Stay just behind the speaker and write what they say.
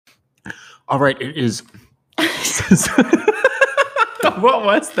All right, it is. What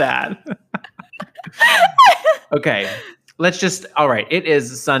was that? Okay, all right, it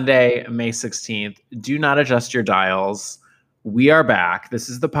is Sunday, May 16th. Do not adjust your dials. We are back. This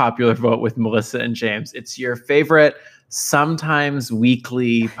is the Popular Vote with Melissa and James. It's your favorite, sometimes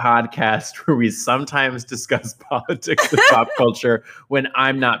weekly podcast where we sometimes discuss politics and pop culture when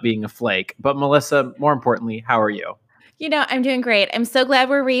I'm not being a flake. But Melissa, more importantly, how are you? You know, I'm doing great. I'm so glad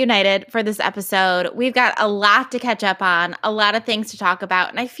we're reunited for this episode. We've got a lot to catch up on, a lot of things to talk about.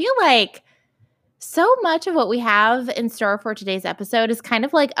 And I feel like so much of what we have in store for today's episode is kind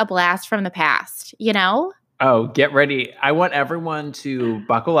of like a blast from the past, you know? Oh, get ready. I want everyone to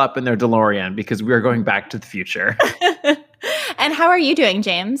buckle up in their DeLorean because we are going back to the future. And how are you doing,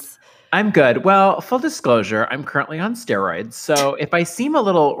 James? I'm good. Well, full disclosure, I'm currently on steroids. So if I seem a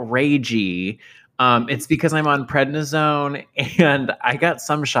little ragey, it's because I'm on prednisone and I got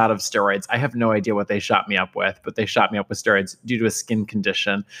some shot of steroids. I have no idea what they shot me up with, but they shot me up with steroids due to a skin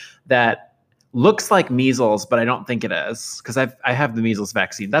condition that looks like measles, but I don't think it is because I have the measles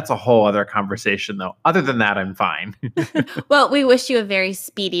vaccine. That's a whole other conversation, though. Other than that, I'm fine. Well, we wish you a very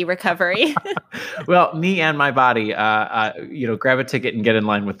speedy recovery. Well, me and my body, grab a ticket and get in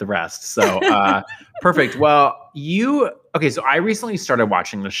line with the rest. So perfect. Well, so I recently started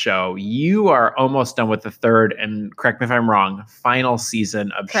watching the show. You are almost done with the third, and correct me if I'm wrong, final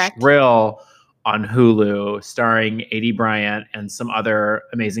season of Shrill on Hulu, starring Aidy Bryant and some other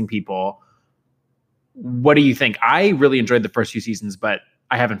amazing people. What do you think? I really enjoyed the first few seasons, but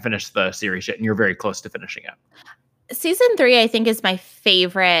I haven't finished the series yet, and you're very close to finishing it. Season 3, I think, is my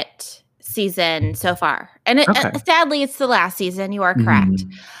favorite season so far. And sadly, it's the last season. You are correct.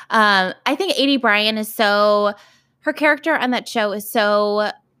 I think Aidy Bryant her character on that show is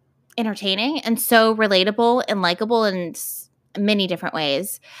so entertaining and so relatable and likable in many different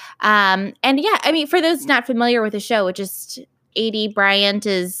ways. And yeah, I mean, for those not familiar with the show, Aidy Bryant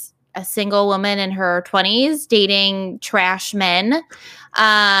is a single woman in her 20s dating trash men,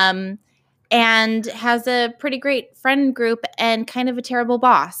 and has a pretty great friend group and kind of a terrible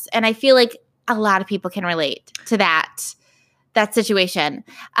boss. And I feel like a lot of people can relate to that situation.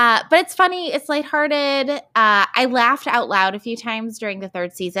 But it's funny. It's lighthearted. I laughed out loud a few times during the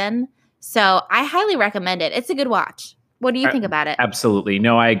third season. So I highly recommend it. It's a good watch. What do you think about it? Absolutely.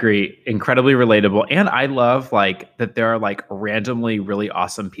 No, I agree. Incredibly relatable. And I love that there are randomly really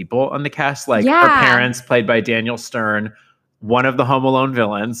awesome people on the cast. Her parents, played by Daniel Stern, one of the Home Alone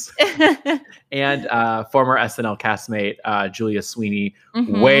villains, and former SNL castmate Julia Sweeney,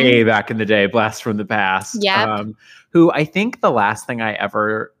 way back in the day, blast from the past. Who I think the last thing I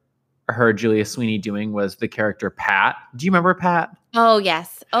ever heard Julia Sweeney doing was the character Pat. Do you remember Pat? Oh,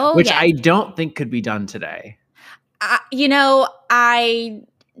 yes. Which I don't think could be done today.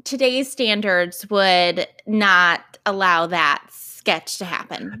 Today's standards would not allow that sketch to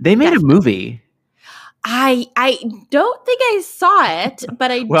happen. They made a movie. I don't think I saw it,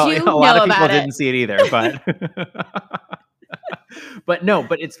 but I do know about it. Well, a lot of people didn't see it either, but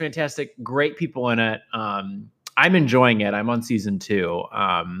but it's fantastic. Great people in it. I'm enjoying it. I'm on season 2.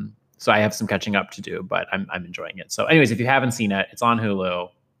 So I have some catching up to do, but I'm enjoying it. So anyways, if you haven't seen it, it's on Hulu.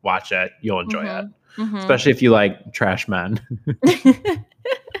 Watch it. You'll enjoy it. Especially if you like trash men.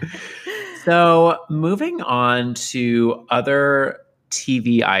 So moving on to other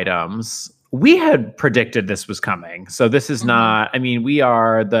TV items, we had predicted this was coming. So this is not, we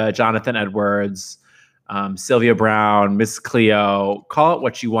are the Jonathan Edwards, Sylvia Brown, Miss Cleo, call it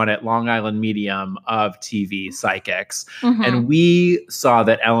what you want it, Long Island medium of TV psychics. And we saw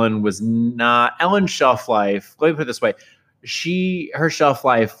that Ellen's shelf life, let me put it this way, her shelf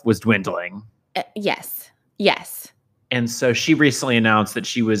life was dwindling. Yes. And so she recently announced that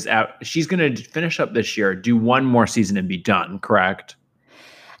she's going to finish up this year, do one more season and be done, correct?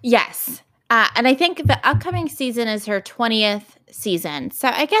 Yes. And I think the upcoming season is her 20th season. So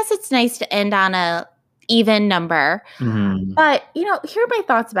I guess it's nice to end on a even number. But, here are my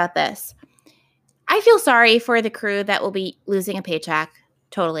thoughts about this. I feel sorry for the crew that will be losing a paycheck,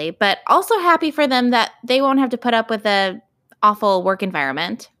 totally. But also happy for them that they won't have to put up with a awful work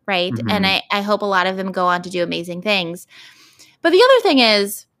environment, right? And I hope a lot of them go on to do amazing things. But the other thing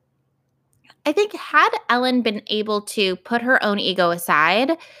is, I think had Ellen been able to put her own ego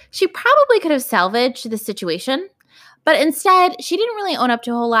aside, she probably could have salvaged the situation. But instead, she didn't really own up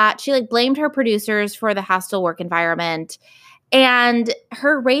to a whole lot. She blamed her producers for the hostile work environment, and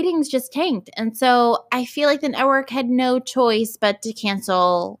her ratings just tanked. And so I feel like the network had no choice but to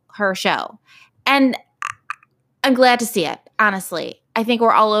cancel her show. And I'm glad to see it, honestly. I think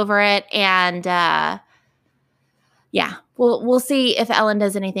we're all over it. And Yeah. We'll see if Ellen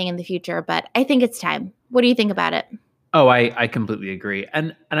does anything in the future, but I think it's time. What do you think about it? Oh, I completely agree,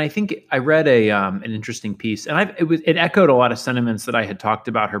 and I think I read an interesting piece, and it echoed a lot of sentiments that I had talked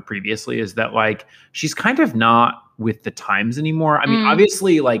about her previously. Is that like she's kind of not with the times anymore? I mean,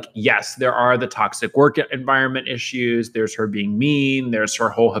 obviously, like yes, there are the toxic work environment issues. There's her being mean. There's her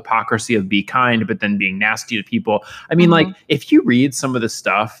whole hypocrisy of be kind, but then being nasty to people. I mean, like if you read some of the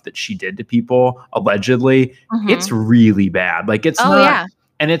stuff that she did to people allegedly, it's really bad. Like it's not. Yeah.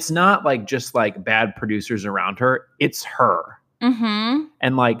 And it's not like just like bad producers around her. It's her.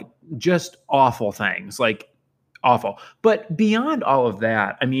 And like just awful things, like awful. But beyond all of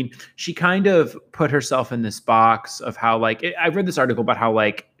that, I mean, she kind of put herself in this box of how like, I read this article about how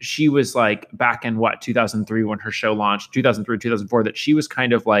like she was like back in 2003 when her show launched, 2003, 2004, that she was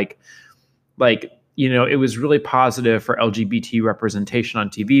kind of like, it was really positive for LGBT representation on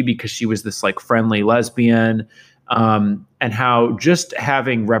TV because she was this like friendly lesbian. And how just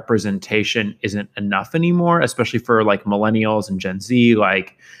having representation isn't enough anymore, especially for like millennials and Gen Z,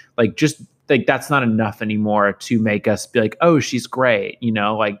 like just like that's not enough anymore to make us be like, oh, she's great.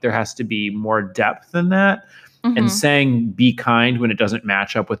 Like there has to be more depth than that. And saying be kind when it doesn't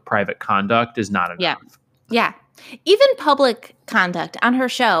match up with private conduct is not enough. Yeah. Even public conduct on her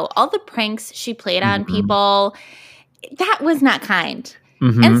show, all the pranks she played on people, that was not kind.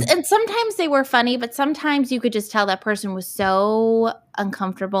 And sometimes they were funny, but sometimes you could just tell that person was so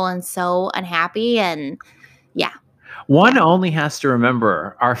uncomfortable and so unhappy. And one only has to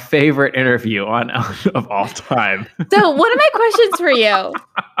remember our favorite interview of all time. So one of my questions for you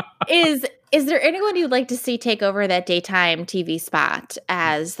is there anyone you'd like to see take over that daytime TV spot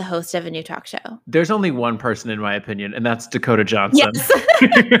as the host of a new talk show? There's only one person, in my opinion, and that's Dakota Johnson.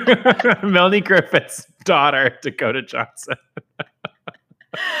 Yes. Melanie Griffith's daughter, Dakota Johnson.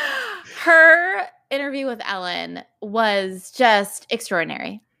 Her interview with Ellen was just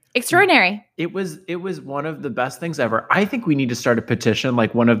extraordinary. Extraordinary. It was one of the best things ever. I think we need to start a petition,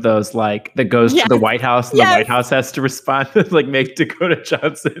 like one of those like that goes to the White House and the White House has to respond to like make Dakota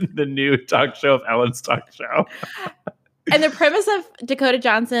Johnson the new talk show of Ellen's talk show. And the premise of Dakota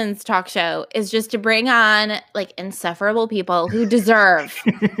Johnson's talk show is just to bring on like insufferable people who deserve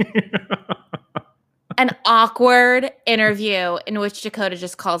an awkward interview in which Dakota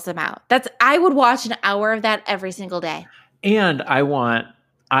just calls them out. I would watch an hour of that every single day. And I want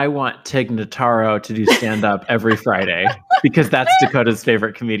Tig Notaro to do stand-up every Friday because that's Dakota's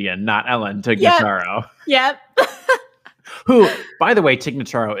favorite comedian, not Ellen, Tig Notaro. Yep. Who, by the way, Tig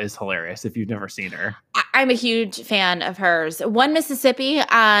Notaro is hilarious if you've never seen her. I'm a huge fan of hers. One Mississippi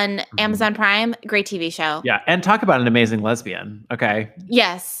on Amazon Prime, great TV show. Yeah, and talk about an amazing lesbian, okay?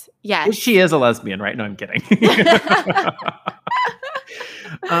 Yes. She is a lesbian, right? No, I'm kidding.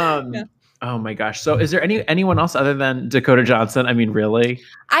 Oh my gosh. So is there anyone else other than Dakota Johnson? I mean, really?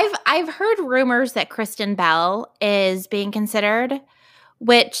 I've heard rumors that Kristen Bell is being considered,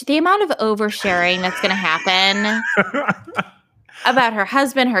 which the amount of oversharing that's going to happen about her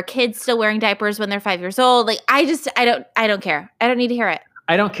husband, her kids still wearing diapers when they're 5 years old. Like I don't care. I don't need to hear it.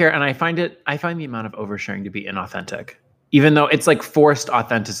 I don't care. And I find the amount of oversharing to be inauthentic, even though it's like forced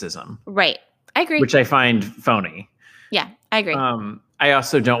authenticism. Right. I agree. Which I find phony. Yeah, I agree. I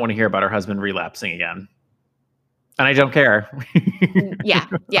also don't want to hear about her husband relapsing again. And I don't care.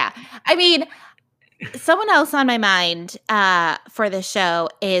 Yeah. I mean, someone else on my mind for this show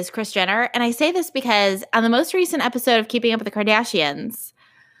is Kris Jenner. And I say this because on the most recent episode of Keeping Up with the Kardashians,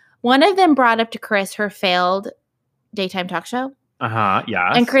 one of them brought up to Kris her failed daytime talk show.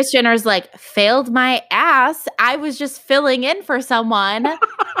 Yeah. And Kris Jenner's like, failed my ass. I was just filling in for someone.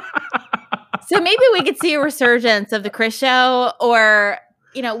 So maybe we could see a resurgence of the Kris show, or,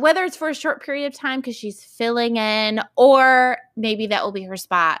 whether it's for a short period of time because she's filling in, or maybe that will be her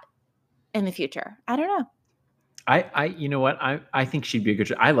spot in the future. I don't know. You know what? I think she'd be a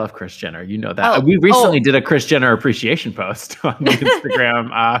good. I love Kris Jenner. You know that. We recently did a Kris Jenner appreciation post on the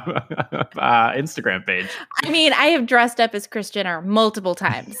Instagram page. I mean, I have dressed up as Kris Jenner multiple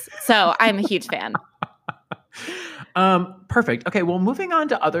times, so I'm a huge fan. Perfect. Okay. Well, moving on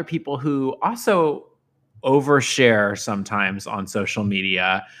to other people who also overshare sometimes on social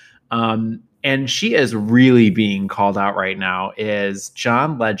media. And she is really being called out right now is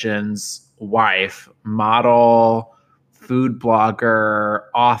John Legend's wife, model, food blogger,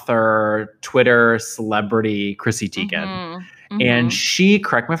 author, Twitter celebrity, Chrissy Teigan. And she,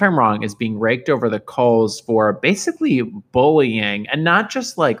 correct me if I'm wrong, is being raked over the coals for basically bullying and not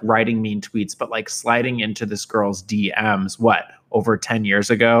just like writing mean tweets, but like sliding into this girl's DMs, over 10 years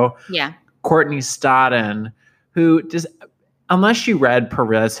ago? Yeah. Courtney Stodden, who does, unless you read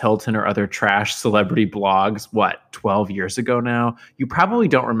Perez Hilton or other trash celebrity blogs, 12 years ago now, you probably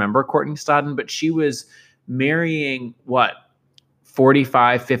don't remember Courtney Stodden, but she was marrying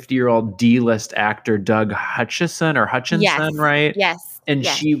 45, 50-year-old D-list actor Doug Hutchinson, Yes. right? Yes. And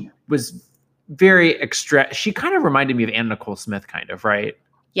yes. she was very she kind of reminded me of Anna Nicole Smith, kind of, right?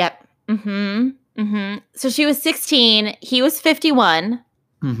 Yep. So she was 16. He was 51.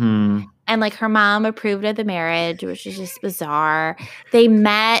 And like her mom approved of the marriage, which is just bizarre. They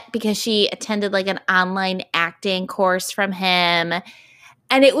met because she attended like an online acting course from him.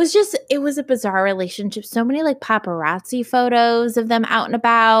 And it was a bizarre relationship. So many like paparazzi photos of them out and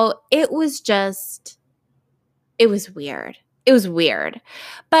about. It was weird. It was weird.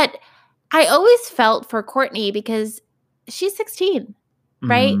 But I always felt for Courtney because she's 16,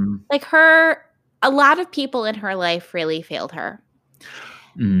 right? Like a lot of people in her life really failed her.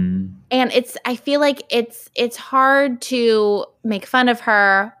 And I feel like it's hard to make fun of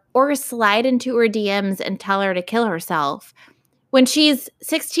her or slide into her DMs and tell her to kill herself when she's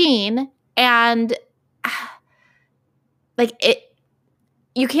 16 and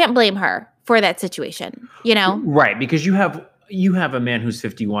you can't blame her for that situation, you know? Right, because you have a man who's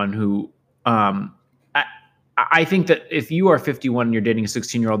 51 who I think that if you are 51 and you're dating a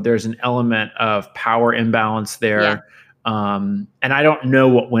 16-year-old, there's an element of power imbalance there. Yeah. And I don't know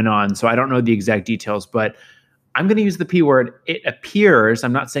what went on, so I don't know the exact details, but I'm going to use the P word. It appears,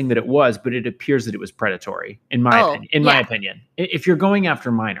 I'm not saying that it was, but it appears that it was predatory in my opinion. If you're going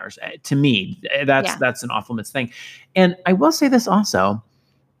after minors, to me, that's an off-limits thing. And I will say this also,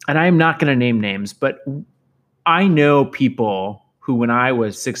 and I'm not going to name names, but I know people who, when I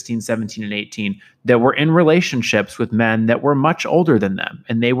was 16, 17, and 18, that were in relationships with men that were much older than them,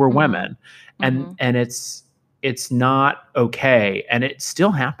 and they were women. And it's not okay, and it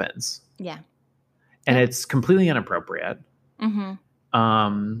still happens. Yeah. And it's completely inappropriate.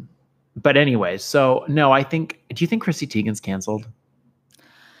 But anyway, so no, do you think Chrissy Teigan's canceled?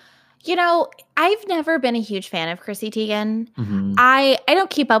 You know, I've never been a huge fan of Chrissy Teigan. I don't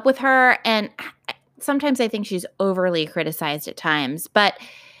keep up with her, and sometimes I think she's overly criticized at times. But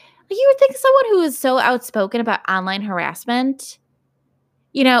you would think someone who is so outspoken about online harassment,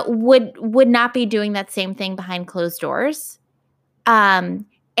 you know, would not be doing that same thing behind closed doors. And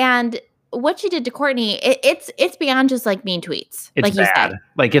what she did to Courtney, it's beyond just like mean tweets. It's like bad. You said.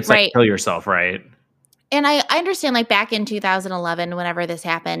 Like it's like kill yourself, right? And I understand, like back in 2011, whenever this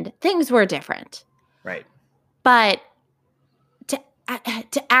happened, things were different. Right. But to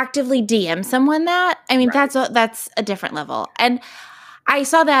actively DM someone that, I mean, that's a different level. And I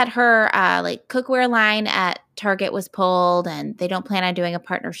saw that her like cookware line at Target was pulled, and they don't plan on doing a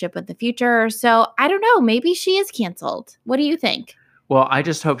partnership in the future. So I don't know. Maybe she is canceled. What do you think? Well, I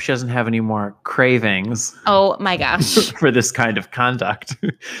just hope she doesn't have any more cravings. Oh my gosh. For this kind of conduct.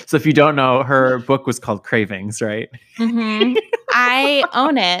 So if you don't know, her book was called Cravings, right? I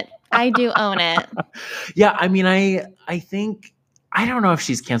own it. I do own it. Yeah, I mean, I think, I don't know if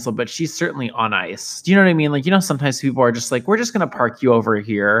she's canceled, but she's certainly on ice. Do you know what I mean? Like, you know, sometimes people are just like, we're just going to park you over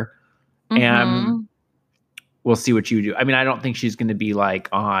here and we'll see what you do. I mean, I don't think she's going to be like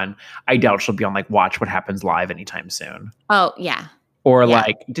I doubt she'll be on like Watch What Happens Live anytime soon. Oh, yeah. Or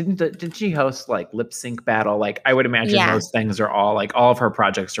like, did she host like Lip Sync Battle? Like, I would imagine those things are all like, all of her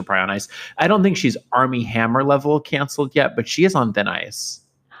projects are probably on ice. I don't think she's Armie Hammer level canceled yet, but she is on thin ice.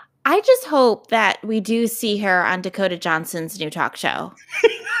 I just hope that we do see her on Dakota Johnson's new talk show.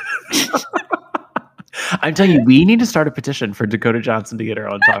 I'm telling you, we need to start a petition for Dakota Johnson to get her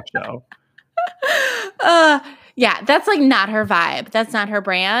own talk show. Yeah, that's like not her vibe. That's not her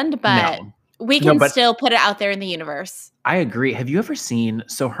brand, but we can still put it out there in the universe. I agree. Have you ever seen,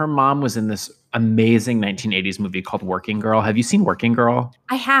 so her mom was in this amazing 1980s movie called Working Girl. Have you seen Working Girl?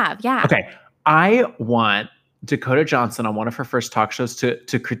 I have, yeah. Okay. I want Dakota Johnson on one of her first talk shows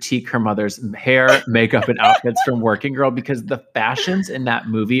to critique her mother's hair, makeup, and outfits from Working Girl, because the fashions in that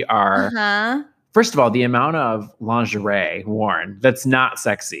movie are, first of all, the amount of lingerie worn that's not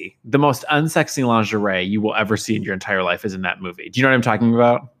sexy. The most unsexy lingerie you will ever see in your entire life is in that movie. Do you know what I'm talking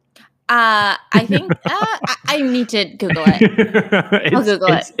about? I think I need to Google it. I'll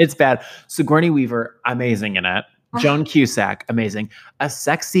Google it. It's bad. Sigourney Weaver, amazing in it. Joan Cusack, amazing. A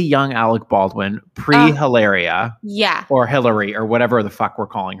sexy young Alec Baldwin, pre-Hilaria. Yeah. Or Hillary, or whatever the fuck we're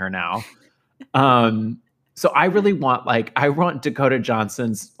calling her now. So I really want, I want Dakota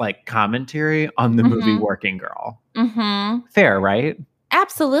Johnson's, commentary on the movie Working Girl. Fair, right?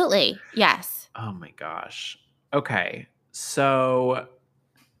 Absolutely. Yes. Oh my gosh. Okay. So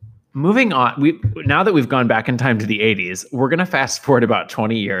moving on, now that we've gone back in time to the 80s, we're going to fast forward about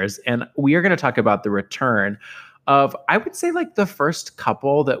 20 years, and we are going to talk about the return of, I would say, like the first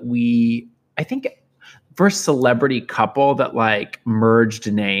couple that I think first celebrity couple that like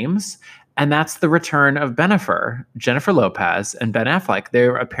merged names. And that's the return of Bennifer, Jennifer Lopez and Ben Affleck.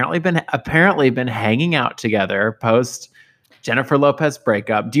 They're apparently been hanging out together post Jennifer Lopez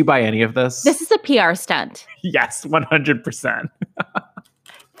breakup. Do you buy any of this? This is a PR stunt. Yes, 100%.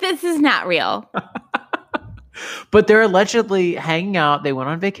 This is not real. But they're allegedly hanging out. They went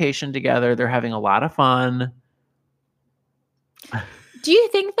on vacation together. They're having a lot of fun. Do you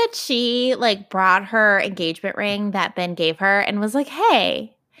think that she like brought her engagement ring that Ben gave her and was like,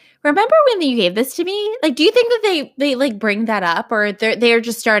 hey, remember when you gave this to me? Like, do you think that they like bring that up, or they're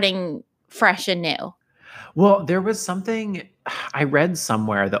just starting fresh and new? Well, there was something I read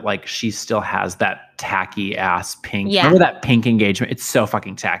somewhere that like she still has that tacky ass pink. Yeah. Remember that pink engagement? It's so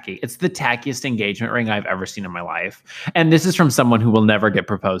fucking tacky. It's the tackiest engagement ring I've ever seen in my life. And this is from someone who will never get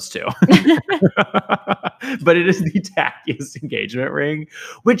proposed to. But it is the tackiest engagement ring,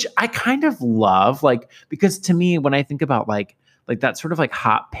 which I kind of love. Like, because to me, when I think about like that sort of like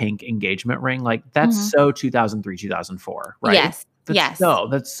hot pink engagement ring, like that's so 2003, 2004, right? Yes.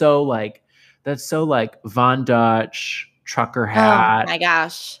 That's so like Von Dutch, trucker hat. Oh my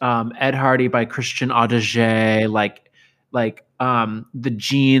gosh. Ed Hardy by Christian Audigier, like the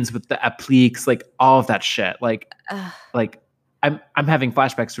jeans with the appliques, like all of that shit. Like I'm having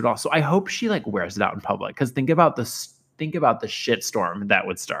flashbacks to it all. So I hope she like wears it out in public, because think about the shitstorm that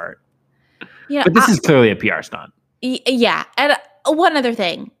would start. Yeah, but this is clearly a PR stunt. Yeah, and one other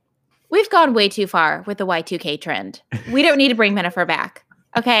thing, we've gone way too far with the Y2K trend. We don't need to bring Bennifer back.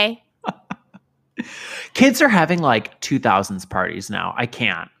 Okay. Kids are having like 2000s parties now. I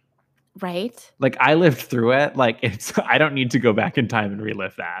can't. Right. Like I lived through it. Like I don't need to go back in time and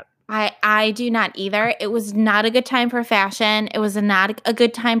relive that. I do not either. It was not a good time for fashion. It was not a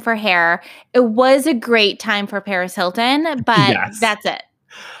good time for hair. It was a great time for Paris Hilton, but that's it.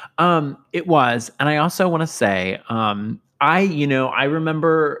 It was. And I also want to say, I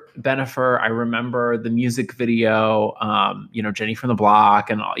remember Bennifer. I remember the music video, Jenny from the Block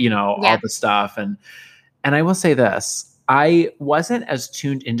and, all the stuff. And I will say this, I wasn't as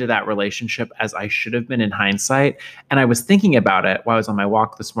tuned into that relationship as I should have been in hindsight. And I was thinking about it while I was on my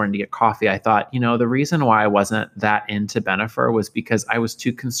walk this morning to get coffee. I thought, the reason why I wasn't that into Bennifer was because I was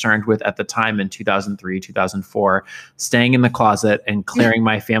too concerned with, at the time in 2003, 2004, staying in the closet and clearing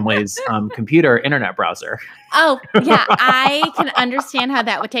my family's computer internet browser. Oh, yeah. I can understand how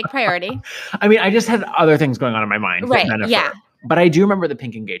that would take priority. I mean, I just had other things going on in my mind. Right. Yeah. But I do remember the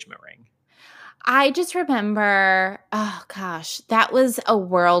pink engagement ring. I just remember, oh gosh, that was a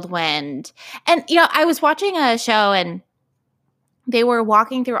whirlwind. And, I was watching a show and they were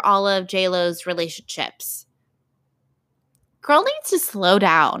walking through all of J-Lo's relationships. Girl needs to slow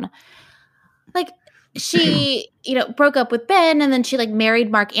down. Like, she, broke up with Ben, and then she like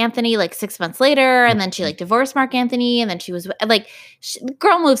married Mark Anthony like 6 months later. And then she like divorced Mark Anthony. And then she was like,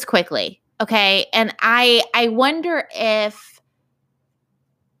 girl moves quickly. Okay. And I wonder if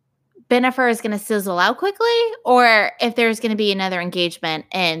Bennifer is going to sizzle out quickly, or if there's going to be another engagement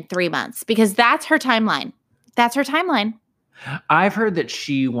in 3 months, because that's her timeline. I've heard that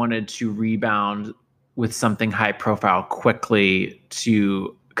she wanted to rebound with something high profile quickly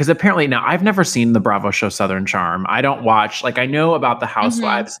because apparently now I've never seen the Bravo show Southern Charm. I don't watch, like I know about the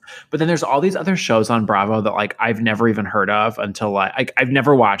Housewives, but then there's all these other shows on Bravo that like I've never even heard of until I've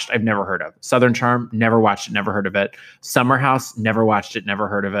never watched, I've never heard of. Southern Charm, never watched it, never heard of it. Summer House, never watched it, never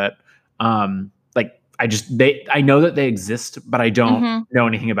heard of it. I know that they exist, but I don't know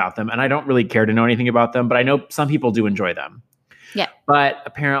anything about them, and I don't really care to know anything about them, but I know some people do enjoy them. Yeah. But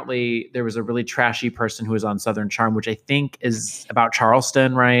apparently there was a really trashy person who was on Southern Charm, which I think is about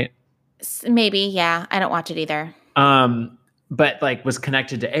Charleston, right? Maybe. Yeah. I don't watch it either. But like was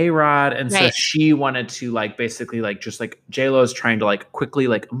connected to A-Rod. And so she wanted to like, basically like, just like J-Lo's trying to like quickly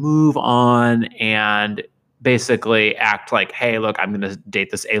like move on and basically act like, hey, look, I'm going to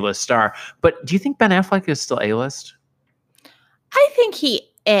date this A-list star. But do you think Ben Affleck is still A-list? I think he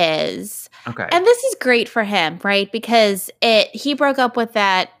is. Okay. And this is great for him, right? Because he broke up with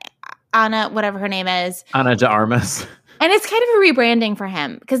that Anna, whatever her name is. Ana de Armas. And it's kind of a rebranding for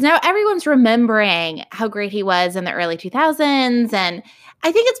him, because now everyone's remembering how great he was in the early 2000s. And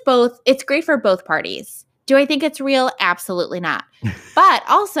I think it's great for both parties. Do I think it's real? Absolutely not. But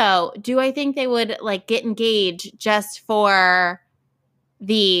also, do I think they would like get engaged just for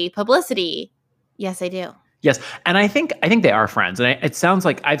the publicity? Yes, I do. Yes. And I think they are friends. And it sounds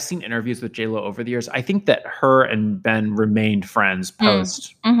like I've seen interviews with J-Lo over the years. I think that her and Ben remained friends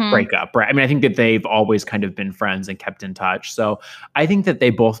post breakup, right? I mean, I think that they've always kind of been friends and kept in touch. So I think that they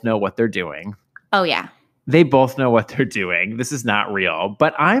both know what they're doing. Oh, yeah. They both know what they're doing. This is not real.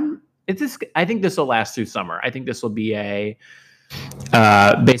 But I think this will last through summer. I think this will be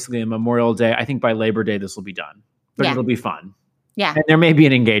basically a Memorial Day. I think by Labor Day this will be done. But it'll be fun. Yeah. And there may be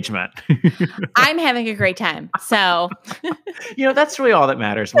an engagement. I'm having a great time. So, that's really all that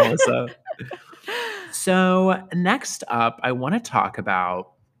matters, Melissa. So next up, I want to talk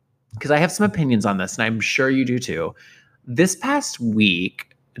about, because I have some opinions on this, and I'm sure you do too. This past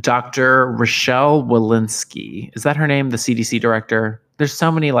week, Dr. Rochelle Walensky, is that her name? The CDC director? There's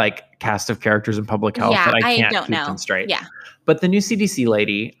so many cast of characters in public health that I can't keep them straight. Yeah. But the new CDC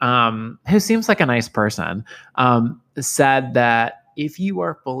lady, who seems like a nice person, said that if you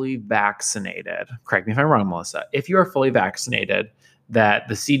are fully vaccinated, correct me if I'm wrong, Melissa, if you are fully vaccinated, that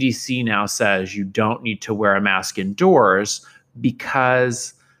the CDC now says you don't need to wear a mask indoors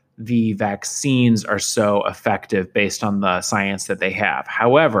because the vaccines are so effective based on the science that they have.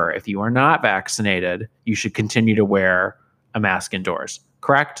 However, if you are not vaccinated, you should continue to wear a mask indoors.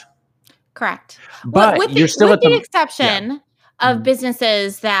 Correct? Correct. But with you're still with the exception of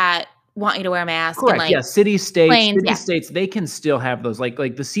businesses that want you to wear a mask. Correct. And city states, planes, they can still have those. Like the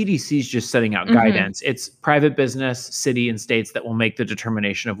CDC is just setting out guidance. It's private business, city, and states that will make the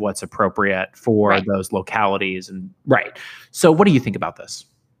determination of what's appropriate for those localities. And So, what do you think about this?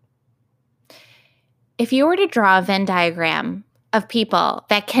 If you were to draw a Venn diagram of people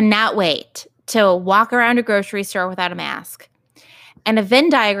that cannot wait to walk around a grocery store without a mask, and a Venn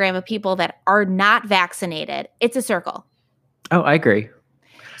diagram of people that are not vaccinated, it's a circle. Oh, I agree.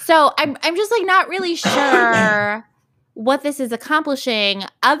 So I'm just not really sure what this is accomplishing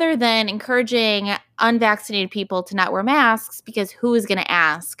other than encouraging unvaccinated people to not wear masks, because who is going to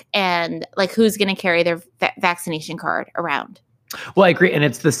ask and who's going to carry their vaccination card around? Well, I agree. And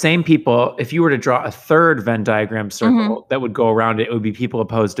it's the same people. If you were to draw a third Venn diagram circle that would go around it, it would be people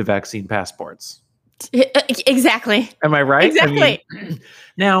opposed to vaccine passports. Exactly. Am I right? Exactly.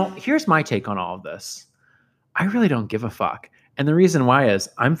 Now, here's my take on all of this. I really don't give a fuck. And the reason why is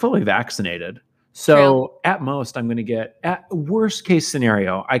I'm fully vaccinated. So at most, I'm going to get, at worst case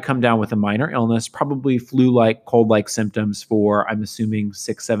scenario, I come down with a minor illness, probably flu-like, cold-like symptoms for, I'm assuming,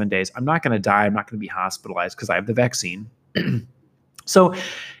 6-7 days. I'm not going to die. I'm not going to be hospitalized because I have the vaccine. So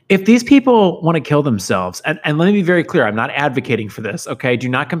if these people want to kill themselves, and let me be very clear, I'm not advocating for this, okay? Do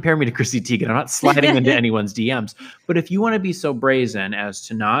not compare me to Chrissy Teigan. I'm not sliding into anyone's DMs. But if you want to be so brazen as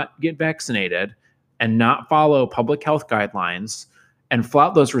to not get vaccinated and not follow public health guidelines and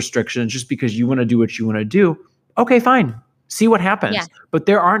flout those restrictions just because you want to do what you want to do, okay, fine. See what happens. Yeah. But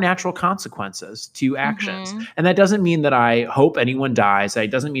there are natural consequences to actions. And that doesn't mean that I hope anyone dies.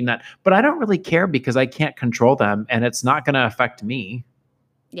 It doesn't mean that, but I don't really care because I can't control them and it's not going to affect me.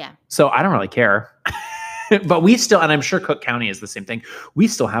 Yeah. So I don't really care. But we still, and I'm sure Cook County is the same thing. We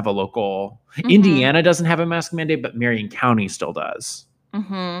still have a local, Indiana doesn't have a mask mandate, but Marion County still does.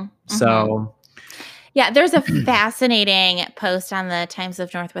 So yeah, there's a fascinating post on the Times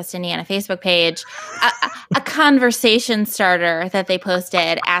of Northwest Indiana Facebook page, a conversation starter that they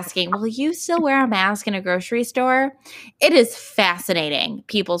posted asking, will you still wear a mask in a grocery store? It is fascinating,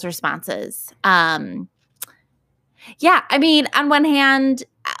 people's responses. Yeah, I mean, on one hand,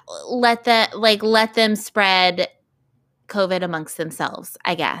 let them spread COVID amongst themselves,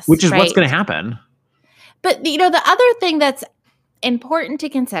 I guess. Which is what's going to happen. But, the other thing that's important to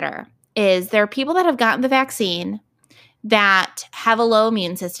consider is there are people that have gotten the vaccine that have a low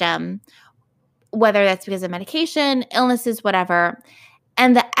immune system, whether that's because of medication, illnesses, whatever.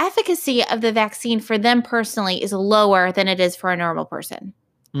 And the efficacy of the vaccine for them personally is lower than it is for a normal person.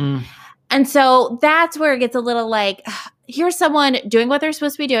 And so that's where it gets a little here's someone doing what they're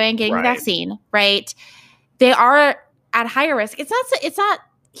supposed to be doing, getting the vaccine, right? They are at higher risk. It's not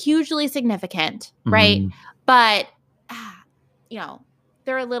hugely significant, right? But,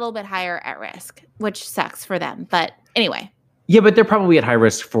 they're a little bit higher at risk, which sucks for them. But anyway. Yeah, but they're probably at high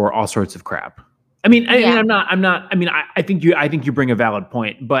risk for all sorts of crap. I think you bring a valid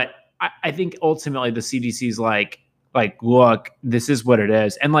point, but I think ultimately the CDC's like, look, this is what it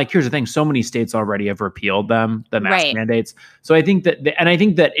is. And here's the thing. So many states already have repealed the mask mandates. So I think that, and I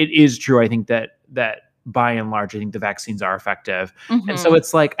think that it is true. I think that by and large, I think the vaccines are effective. And so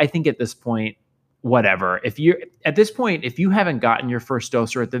it's I think at this point, whatever. If you haven't gotten your first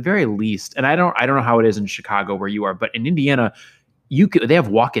dose, or at the very least, and I don't know how it is in Chicago where you are, but in Indiana, they have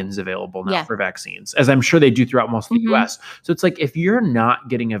walk-ins available now for vaccines, as I'm sure they do throughout most of the US. So it's if you're not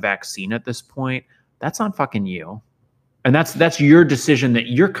getting a vaccine at this point, that's on fucking you. And that's your decision, that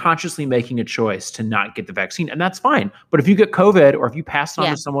you're consciously making a choice to not get the vaccine. And that's fine. But if you get COVID, or if you pass it on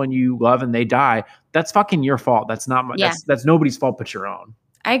to someone you love and they die, that's fucking your fault. That's not that's nobody's fault but your own.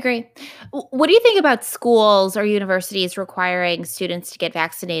 I agree. What do you think about schools or universities requiring students to get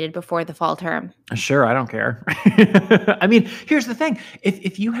vaccinated before the fall term? Sure, I don't care. I mean, here's the thing.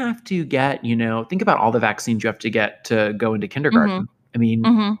 If you have to get, think about all the vaccines you have to get to go into kindergarten. I mean,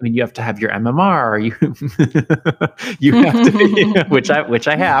 you have to have your MMR. You have to, which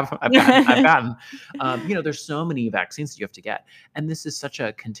I have. I've gotten. There's so many vaccines that you have to get, and this is such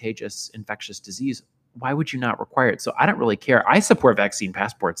a contagious, infectious disease. Why would you not require it? So I don't really care. I support vaccine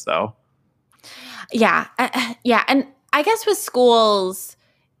passports, though. Yeah, yeah, and I guess with schools,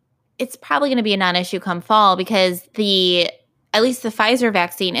 it's probably going to be a non-issue come fall because at least the Pfizer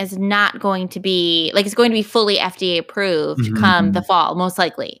vaccine is not going to be it's going to be fully FDA approved come the fall, most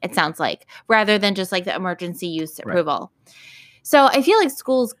likely, it sounds like, rather than just like the emergency use approval. So I feel like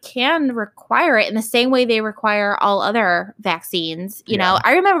schools can require it in the same way they require all other vaccines. You know,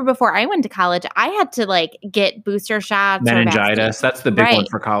 I remember before I went to college, I had to get booster shots. Meningitis. That's the big one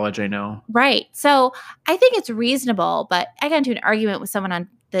for college, I know. Right. So I think it's reasonable, but I got into an argument with someone on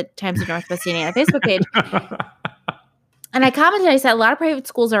the Times of Northwest Indiana Facebook page. And I commented, I said, a lot of private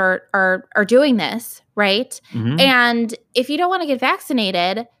schools are doing this, right? And if you don't want to get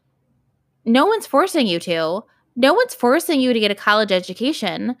vaccinated, no one's forcing you to. No one's forcing you to get a college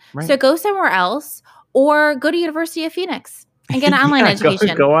education. Right. So go somewhere else or go to University of Phoenix and get an online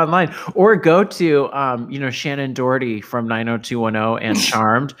education. Go online. Or go to, Shannon Doherty from 90210 and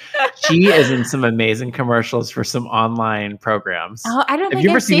Charmed. She is in some amazing commercials for some online programs. Oh, I don't think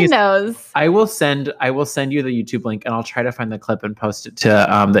I've seen those. I will send you the YouTube link and I'll try to find the clip and post it to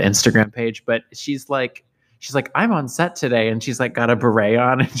the Instagram page. But she's like, I'm on set today, and she's got a beret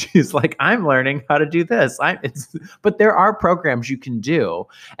on, and she's like, I'm learning how to do this. But there are programs you can do.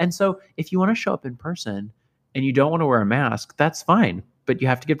 And so if you want to show up in person and you don't want to wear a mask, that's fine, but you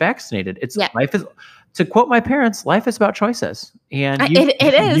have to get vaccinated. Life is, to quote my parents, life is about choices. And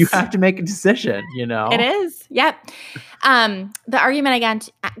it is. You have to make a decision, It is. Yep. The argument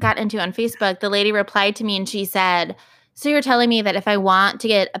I got into on Facebook, the lady replied to me and she said, so you're telling me that if I want to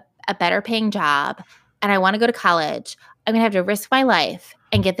get a better paying job and I want to go to college, I'm going to have to risk my life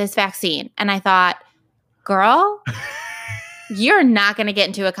and get this vaccine. And I thought, girl, you're not going to get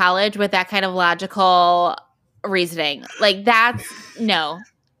into a college with that kind of logical reasoning. No.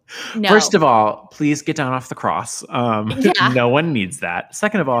 First of all, please get down off the cross. No one needs that.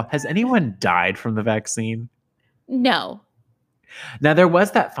 Second of all, has anyone died from the vaccine? No. Now, there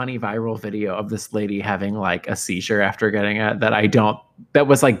was that funny viral video of this lady having a seizure after getting it that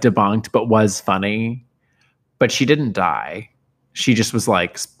was debunked, but was funny. But she didn't die. She just was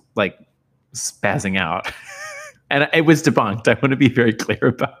spazzing out. And it was debunked. I want to be very clear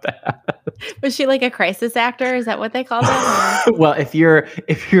about that. Was she a crisis actor? Is that what they call them? Well, if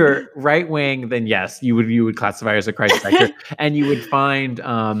you're right wing, then yes, you would classify her as a crisis actor. And you would find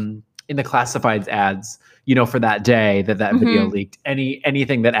in the classifieds ads, for that day that video leaked,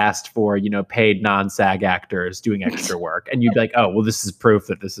 anything that asked for, paid non-SAG actors doing extra work. And you'd be like, oh, well, this is proof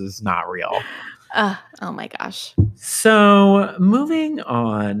that this is not real. Oh my gosh. So moving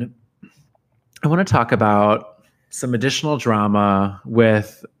on, I want to talk about some additional drama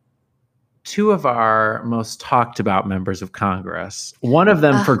with two of our most talked about members of Congress. One of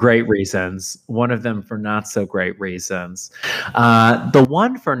them for great reasons, one of them for not so great reasons. The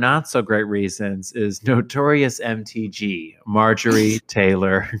one for not so great reasons is notorious MTG, Majorie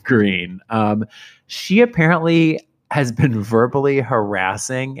Taylor Greene. She apparently has been verbally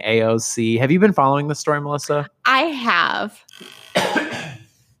harassing AOC. Have you been following the story, Melissa? I have.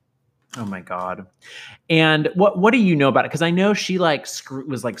 Oh my God. And what do you know about it? Because I know she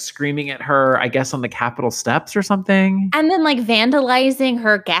was screaming at her, I guess, on the Capitol steps or something. And then vandalizing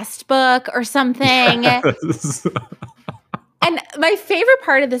her guest book or something. Yes. And my favorite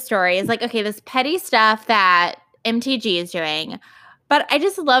part of the story is okay, this petty stuff that MTG is doing. But I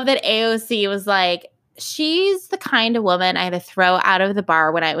just love that AOC was she's the kind of woman I had to throw out of the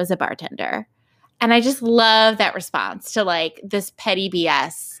bar when I was a bartender. And I just love that response to this petty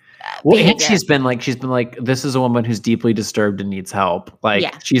BS. Well, and she's been this is a woman who's deeply disturbed and needs help.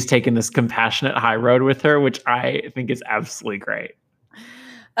 She's taken this compassionate high road with her, which I think is absolutely great.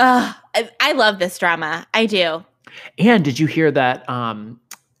 I love this drama. I do. And did you hear that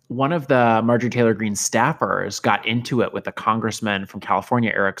one of the Majorie Taylor Greene staffers got into it with a congressman from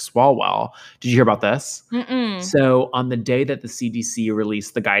California, Eric Swalwell? Did you hear about this? Mm-mm. So on the day that the CDC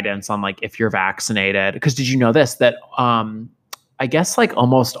released the guidance on if you're vaccinated, because did you know this, that I guess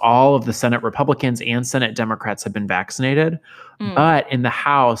almost all of the Senate Republicans and Senate Democrats have been vaccinated, but in the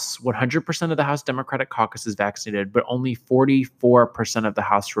House, 100% of the House Democratic caucus is vaccinated, but only 44% of the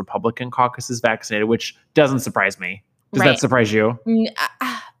House Republican caucus is vaccinated, which doesn't surprise me. Does that surprise you?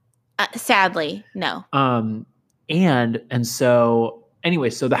 Sadly, no. And so anyway,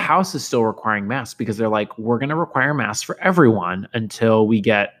 so the House is still requiring masks because they're like, we're going to require masks for everyone until we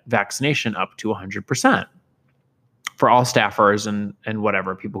get vaccination up to 100% for all staffers and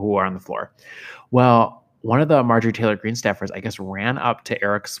whatever people who are on the floor. Well, one of the Majorie Taylor Greene staffers, I guess, ran up to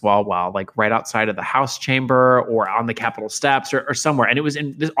Eric Swalwell, like right outside of the House chamber or on the Capitol steps or somewhere. And it was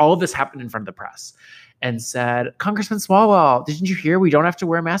all of this happened in front of the press, and said, Congressman Swalwell, didn't you hear? We don't have to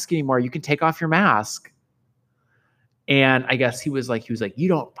wear a mask anymore. You can take off your mask. And I guess he was like, you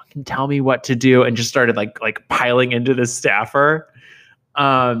don't fucking tell me what to do. And just started like piling into the staffer.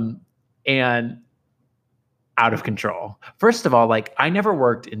 And out of control. First of all, like, I never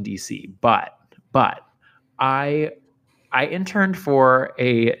worked in DC, but I interned for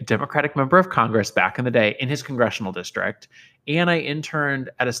a Democratic member of Congress back in the day in his congressional district. And I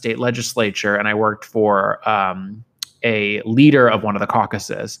interned at a state legislature, and I worked for a leader of one of the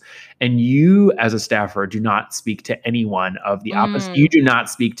caucuses. And you, as a staffer, do not speak to anyone of the opposite. You do not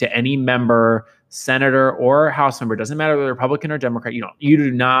speak to any member, senator, or House member. Doesn't matter whether Republican or Democrat. You do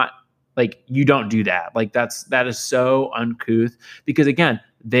not, like, you don't do that. Like, that is so uncouth, because again,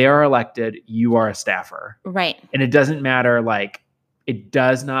 they are elected. You are a staffer. Right. And it doesn't matter. Like, it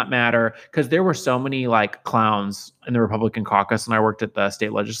does not matter, because there were so many like clowns in the Republican caucus, and I worked at the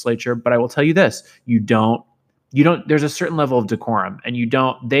state legislature. But I will tell you this, you don't, there's a certain level of decorum, and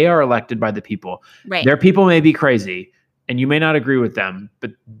they are elected by the people. Right. Their people may be crazy and you may not agree with them,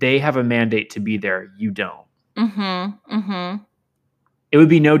 but they have a mandate to be there. You don't. Mm-hmm. Mm-hmm. It would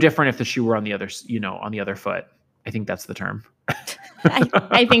be no different if the shoe were on the other, on the other foot. I think that's the term.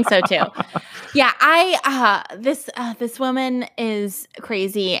 I think so too. Yeah, this woman is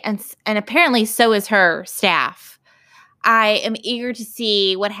crazy, and apparently so is her staff. I am eager to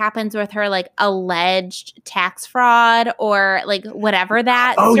see what happens with her, like, alleged tax fraud or like whatever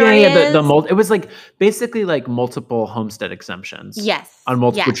that. Story is. It was like basically like multiple homestead exemptions. Yes, on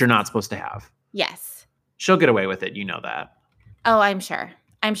multiple, which you're not supposed to have. Yes, she'll get away with it. You know that. Oh, I'm sure.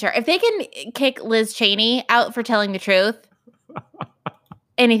 If they can kick Liz Cheney out for telling the truth,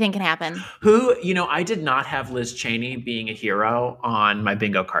 anything can happen. I did not have Liz Cheney being a hero on my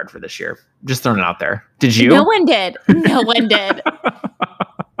bingo card for this year. Just throwing it out there. Did you? No one did. No one did.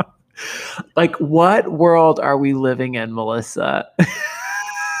 Like, what world are we living in, Melissa?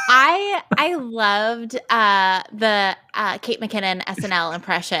 I loved the Kate McKinnon SNL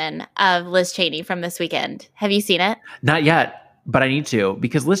impression of Liz Cheney from this weekend. Have you seen it? Not yet, but I need to,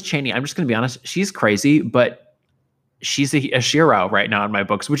 because Liz Cheney, I'm just going to be honest, she's crazy, but she's a hero right now in my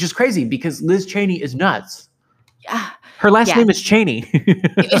books, which is crazy because Liz Cheney is nuts. Her last name is Cheney.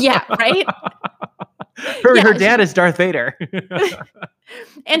 Yeah, right? Her dad is Darth Vader.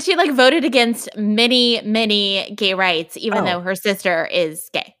 And she like voted against many gay rights, even though her sister is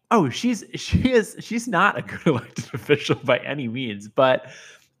gay. Oh, she's not a good elected official by any means. But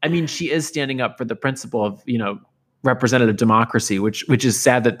I mean, she is standing up for the principle of, representative democracy, which is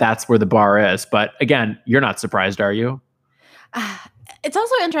sad that that's where the bar is. But again, you're not surprised, are you? It's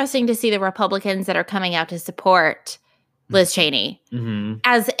also interesting to see the Republicans that are coming out to support Liz Cheney,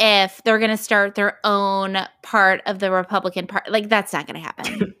 as if they're going to start their own part of the Republican Party. Like, that's not going to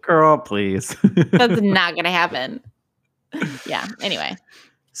happen. Girl, please. That's not going to happen. Yeah. Anyway.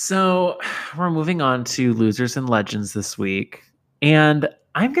 So we're moving on to losers and legends this week. And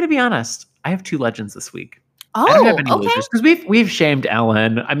I'm going to be honest. I have 2 legends this week. Oh, I don't have any okay. losers, because we've shamed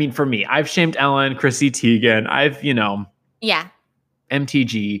Ellen. I mean, for me, I've shamed Ellen, Chrissy Teigan. Yeah.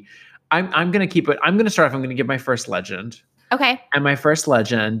 MTG. I'm going to keep it. I'm going to start off. I'm going to give my first legend. Okay. And my first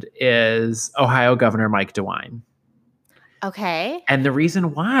legend is Ohio Governor Mike DeWine. Okay. And the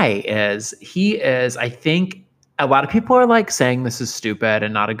reason why is I think a lot of people are like saying this is stupid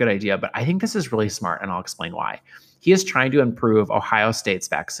and not a good idea, but I think this is really smart, and I'll explain why. He is trying to improve Ohio State's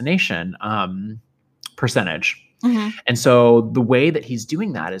vaccination percentage. Mm-hmm. And so the way that he's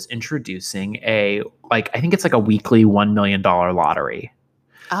doing that is introducing I think it's like a weekly $1 million lottery.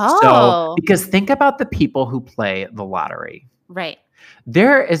 Oh. So, because think about the people who play the lottery. Right.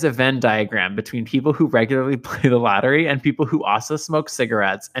 There is a Venn diagram between people who regularly play the lottery and people who also smoke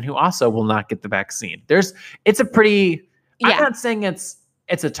cigarettes and who also will not get the vaccine. It's a pretty, I'm not saying it's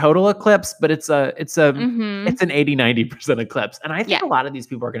a total eclipse, but it's an 80-90% eclipse. And I think a lot of these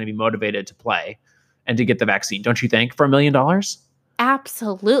people are going to be motivated to play and to get the vaccine. Don't you think? For $1 million?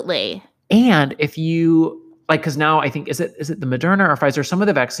 Absolutely. And if you because now I think, is it the Moderna or Pfizer? Some of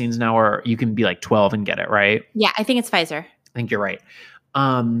the vaccines now are, you can be like 12 and get it, right? Yeah, I think it's Pfizer. I think you're right.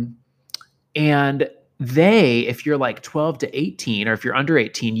 And if you're like 12 to 18, or if you're under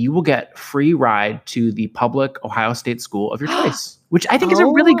 18, you will get free ride to the public Ohio State school of your choice, which I think is a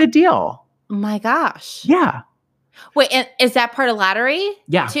really good deal. My gosh. Yeah. Wait, and is that part of lottery?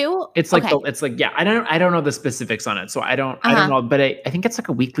 Yeah. Too? It's like, yeah, I don't know the specifics on it. So I don't know, but I think it's like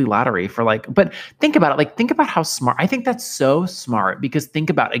a weekly lottery for like, but think about it. Like, think about how smart, I think that's so smart, because think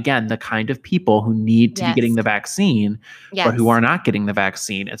about, again, the kind of people who need to be getting the vaccine, but who are not getting the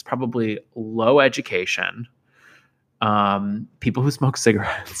vaccine. It's probably low education, people who smoke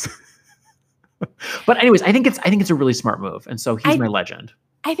cigarettes. But anyways, I think it's a really smart move. And so he's my legend.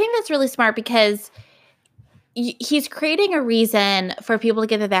 I think that's really smart, because he's creating a reason for people to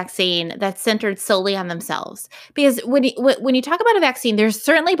get the vaccine that's centered solely on themselves. Because when you talk about a vaccine, there's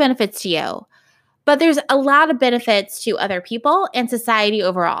certainly benefits to you, but there's a lot of benefits to other people and society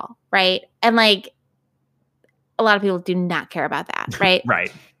overall, right? And like, a lot of people do not care about that, right?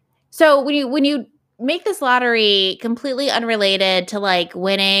 Right. So when you make this lottery completely unrelated to like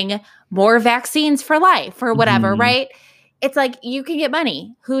winning more vaccines for life or whatever, right? It's like, you can get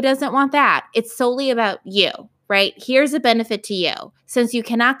money. Who doesn't want that? It's solely about you, right? Here's a benefit to you. Since you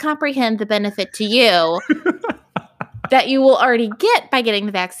cannot comprehend the benefit to you that you will already get by getting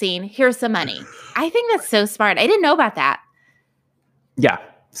the vaccine, here's some money. I think that's so smart. I didn't know about that. Yeah.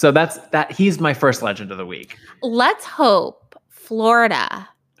 So that's that. He's my first legend of the week. Let's hope Florida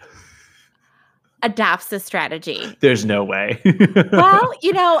adopts this strategy. There's no way. Well,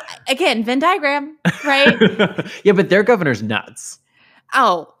 again, Venn diagram, right? Yeah, but their governor's nuts.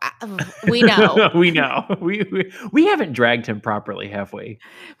 Oh, we know. We know. We haven't dragged him properly, have we?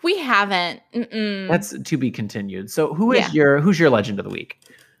 We haven't. That's to be continued. So who's your legend of the week?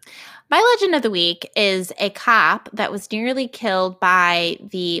 My legend of the week is a cop that was nearly killed by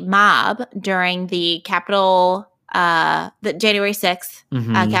the mob during the Capitol the January 6th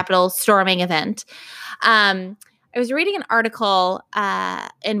Capitol storming event. I was reading an article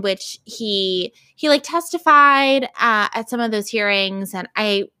in which he like testified at some of those hearings, and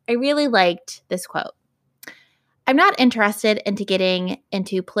I really liked this quote. "I'm not interested into getting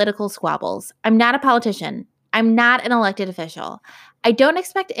into political squabbles. I'm not a politician. I'm not an elected official. I don't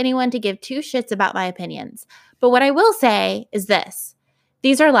expect anyone to give two shits about my opinions. But what I will say is this.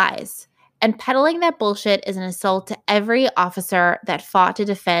 These are lies. And peddling that bullshit is an assault to every officer that fought to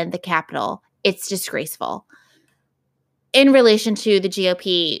defend the Capitol. It's disgraceful." In relation to the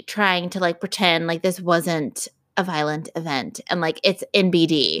GOP trying to like pretend like this wasn't a violent event and like it's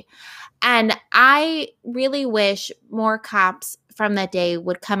NBD. And I really wish more cops from that day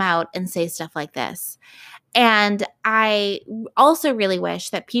would come out and say stuff like this. And I also really wish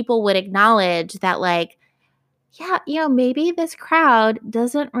that people would acknowledge that, like, yeah, maybe this crowd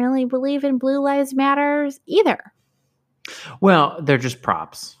doesn't really believe in Blue Lives Matters either. Well, they're just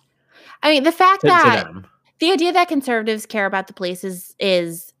props. I mean, the fact that the idea that conservatives care about the police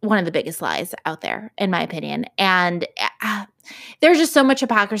is one of the biggest lies out there, in my opinion. And there's just so much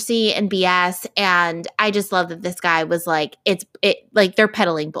hypocrisy and BS. And I just love that this guy was like, like they're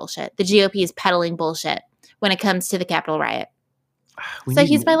peddling bullshit. The GOP is peddling bullshit when it comes to the Capitol riot. So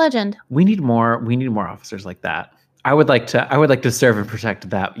he's my legend. We need more officers like that. I would like to serve and protect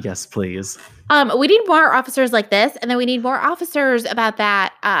that. Yes, please. We need more officers like this, and then we need more officers about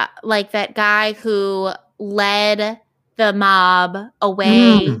that, like that guy who led the mob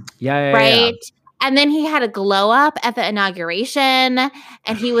away. Yeah. Right. Yeah. And then he had a glow up at the inauguration,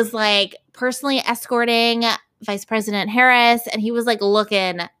 and he was like personally escorting Vice President Harris, and he was like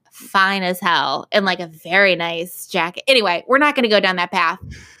looking fine as hell in like a very nice jacket. Anyway, we're not going to go down that path.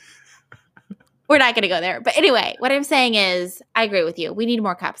 We're not going to go there. But anyway, what I'm saying is I agree with you. We need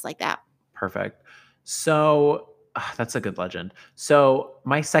more cops like that. Perfect. So that's a good legend. So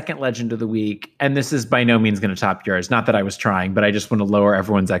my second legend of the week, and this is by no means going to top yours. Not that I was trying, but I just want to lower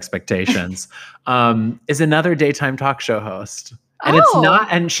everyone's expectations, is another daytime talk show host. And it's not,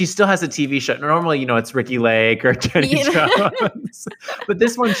 and she still has a TV show. Normally, it's Ricky Lake or Jenny Jones. But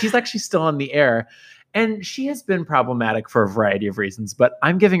this one, she's actually still on the air. And she has been problematic for a variety of reasons, but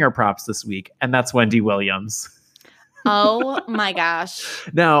I'm giving her props this week, and that's Wendy Williams. Oh my gosh.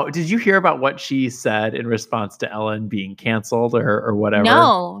 Now, did you hear about what she said in response to Ellen being canceled or whatever?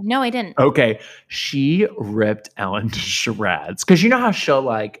 No, I didn't. Okay. She ripped Ellen to shreds. Because you know how she'll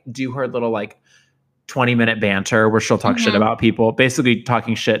like do her little like 20-minute banter where she'll talk shit about people, basically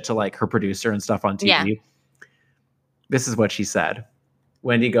talking shit to like her producer and stuff on TV. Yeah. This is what she said.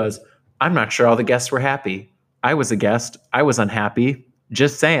 Wendy goes, "I'm not sure all the guests were happy. I was a guest. I was unhappy.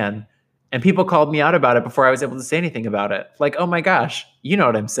 Just saying. And people called me out about it before I was able to say anything about it. Like, oh my gosh, you know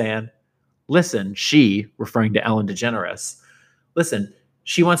what I'm saying? Listen, she," referring to Ellen DeGeneres, "listen,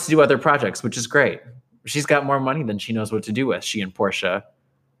 she wants to do other projects, which is great. she's got more money than she knows what to do with, she and Portia.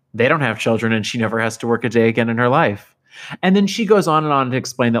 They don't have children, and she never has to work a day again in her life. And then she goes on and on to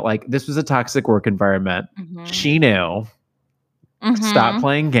explain that, like, this was a toxic work environment. She knew. Stop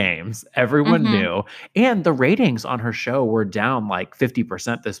playing games. Everyone knew. And the ratings on her show were down like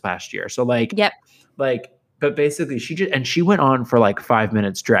 50% this past year. So like, but basically she went on for like 5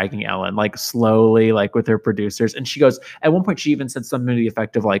 minutes dragging Ellen, like slowly, like with her producers. And she goes, at one point, she even said something to the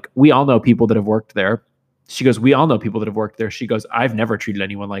effect of like, we all know people that have worked there. She goes, we all know people that have worked there. She goes, I've never treated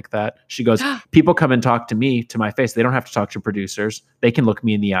anyone like that. She goes, people come and talk to me, to my face. They don't have to talk to producers. They can look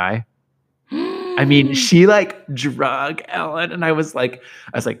me in the eye. I mean, she like drug Ellen, and I was like,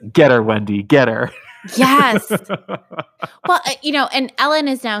 get her, Wendy, get her. Yes. Well, and Ellen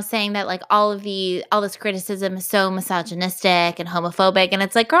is now saying that like all this criticism is so misogynistic and homophobic, and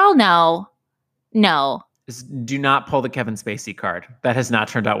it's like, girl, no. Do not pull the Kevin Spacey card. That has not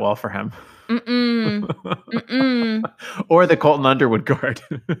turned out well for him. Or the Colton Underwood card.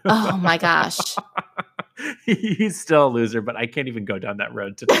 Oh my gosh. He's still a loser, but I can't even go down that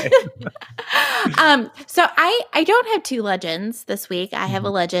road today. So I don't have two legends this week. I have a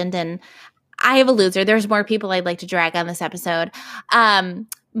legend and I have a loser. There's more people I'd like to drag on this episode.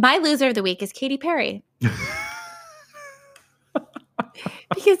 My loser of the week is Katy Perry.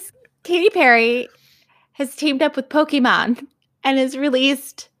 Because Katy Perry has teamed up with Pokemon and has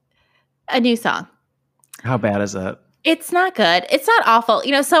released a new song. How bad is it? It's not good. It's not awful.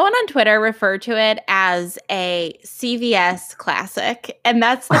 Someone on Twitter referred to it as a CVS classic, and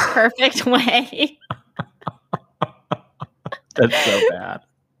that's the perfect way. That's so bad.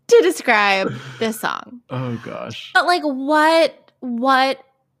 To describe this song. Oh gosh. But like what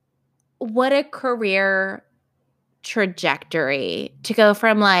a career trajectory to go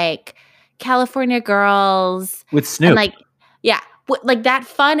from like California Girls with Snoop. And like that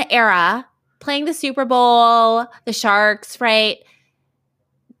fun era, playing the Super Bowl, the Sharks, right?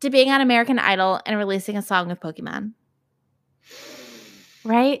 To being on American Idol and releasing a song with Pokemon.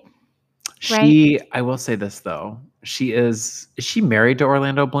 Right? I will say this though. Is she married to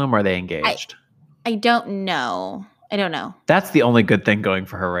Orlando Bloom or are they engaged? I don't know. That's the only good thing going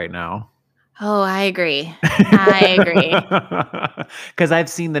for her right now. Oh, I agree. Because I've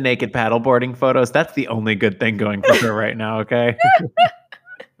seen the naked paddleboarding photos. That's the only good thing going for her right now, okay?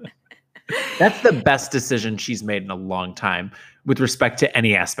 That's the best decision she's made in a long time with respect to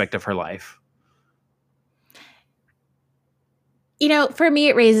any aspect of her life. For me,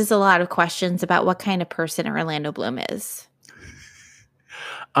 it raises a lot of questions about what kind of person Orlando Bloom is.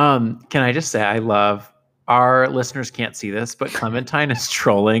 Can I just say, I love, our listeners can't see this, but Clementine is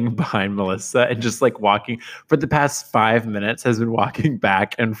trolling behind Melissa and just like walking for the past 5 minutes, has been walking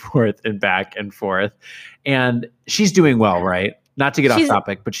back and forth and back and forth. And she's doing well, right? Not to get off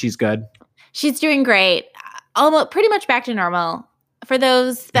topic, but she's good. She's doing great. Almost pretty much back to normal. For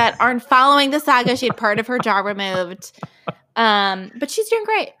those that aren't following the saga, she had part of her jaw removed. But she's doing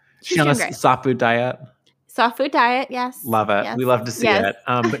great. She's on a soft food diet. Soft food diet, yes. Love it. Yes. We love to see it.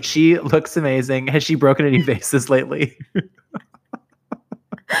 But she looks amazing. Has she broken any vases lately?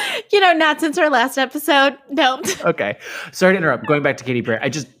 Not since our last episode. Nope. Okay. Sorry to interrupt. Going back to Katy Perry.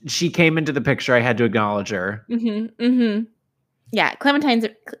 She came into the picture. I had to acknowledge her. Yeah, Clementine's,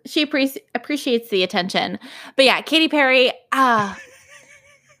 she appreciates the attention. But yeah, Katy Perry, I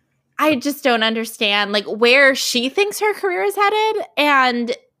just don't understand like where she thinks her career is headed.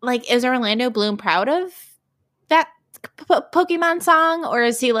 And like, is Orlando Bloom proud of that Pokemon song? Or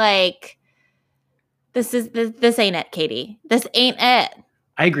is he like, this ain't it, Katy. This ain't it.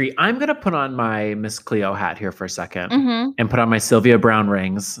 I agree. I'm going to put on my Miss Cleo hat here for a second and put on my Sylvia Brown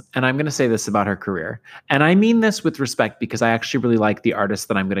rings. And I'm going to say this about her career. And I mean this with respect because I actually really like the artist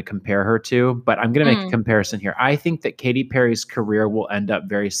that I'm going to compare her to. But I'm going to make a comparison here. I think that Katy Perry's career will end up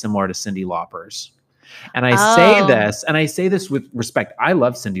very similar to Cyndi Lauper's. And I say this with respect. I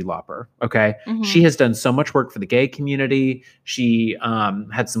love Cyndi Lauper. Okay. She has done so much work for the gay community. She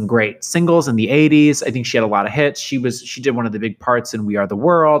had some great singles in the 80s. I think she had a lot of hits. She did one of the big parts in We Are the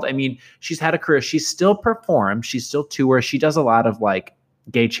World. I mean, she's had a career. She still performs. She still tours. She does a lot of like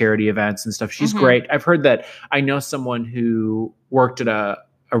gay charity events and stuff. She's great. I've heard that. I know someone who worked at a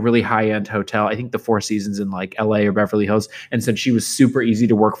really high-end hotel. I think the Four Seasons in like LA or Beverly Hills, and said she was super easy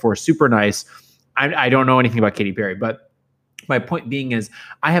to work for, super nice. I don't know anything about Katy Perry, but my point being is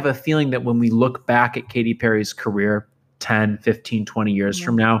I have a feeling that when we look back at Katy Perry's career 10, 15, 20 years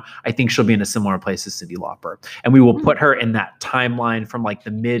from now, I think she'll be in a similar place as Cyndi Lauper. And we will put her in that timeline from like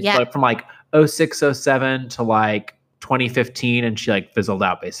the from like 06, 07 to like 2015. And she like fizzled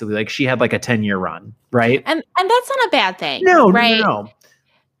out basically. Like she had like a 10-year run, right? And that's not a bad thing. No.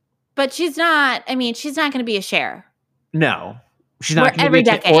 but she's not. I mean, she's not going to be a Cher. No, she's not going to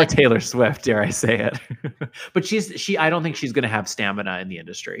be or Taylor Swift, dare I say it. But I don't think she's going to have stamina in the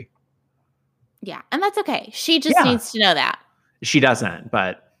industry. Yeah, and that's okay. She just needs to know that. She doesn't,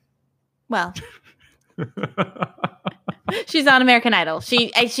 but well, she's on American Idol. She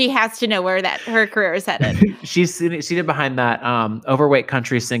has to know where that her career is headed. She's seated behind that overweight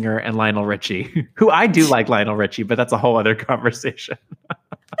country singer and Lionel Richie, who I do like Lionel Richie, but that's a whole other conversation.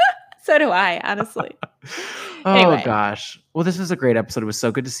 So do I, honestly. Oh, anyway. Gosh. Well, this was a great episode. It was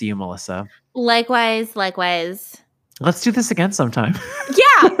so good to see you, Melissa. Likewise. Let's do this again sometime.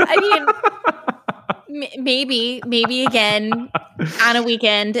 Yeah. I mean, maybe again on a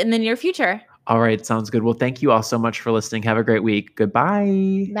weekend in the near future. All right. Sounds good. Well, thank you all so much for listening. Have a great week.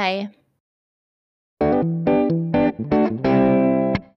 Goodbye. Bye.